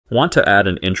Want to add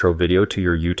an intro video to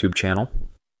your YouTube channel?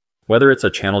 Whether it's a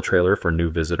channel trailer for new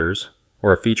visitors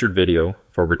or a featured video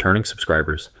for returning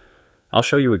subscribers, I'll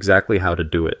show you exactly how to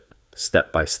do it,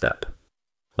 step by step.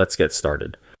 Let's get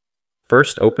started.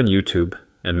 First, open YouTube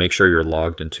and make sure you're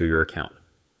logged into your account.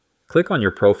 Click on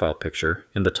your profile picture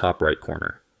in the top right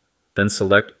corner. Then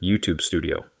select YouTube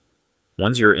Studio.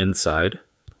 Once you're inside,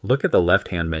 look at the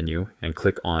left-hand menu and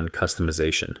click on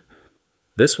Customization.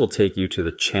 This will take you to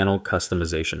the Channel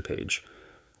Customization page,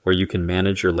 where you can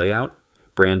manage your layout,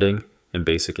 branding, and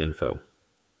basic info.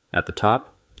 At the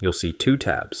top, you'll see two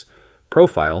tabs,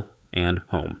 Profile and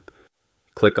Home.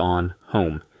 Click on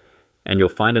Home, and you'll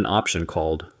find an option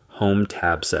called Home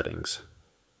Tab Settings.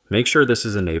 Make sure this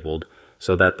is enabled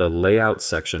so that the Layout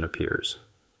section appears.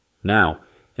 Now,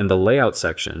 in the Layout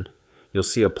section, you'll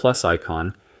see a plus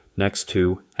icon next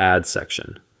to Add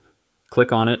section.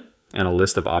 Click on it, and a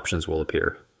list of options will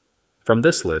appear. From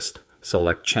this list,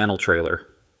 select Channel Trailer.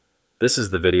 This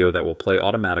is the video that will play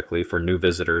automatically for new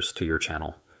visitors to your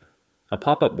channel. A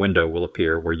pop-up window will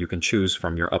appear where you can choose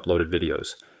from your uploaded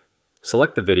videos.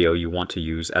 Select the video you want to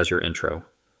use as your intro,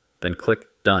 then click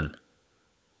Done.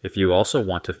 If you also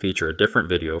want to feature a different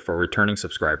video for returning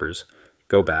subscribers,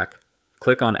 go back,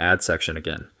 click on Add section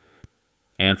again,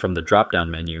 and from the drop-down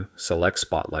menu, select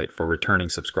Spotlight for returning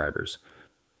subscribers.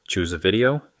 Choose a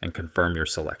video and confirm your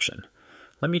selection.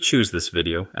 Let me choose this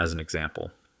video as an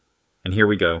example. And here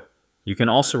we go. You can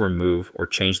also remove or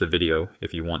change the video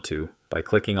if you want to by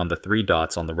clicking on the three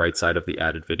dots on the right side of the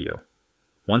added video.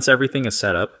 Once everything is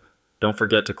set up, don't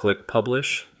forget to click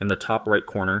Publish in the top right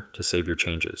corner to save your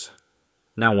changes.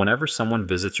 Now, whenever someone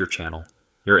visits your channel,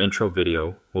 your intro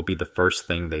video will be the first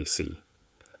thing they see.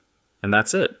 And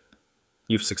that's it.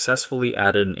 You've successfully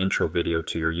added an intro video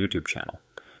to your YouTube channel.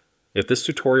 If this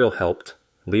tutorial helped,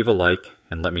 leave a like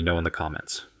and let me know in the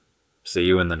comments. See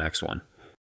you in the next one.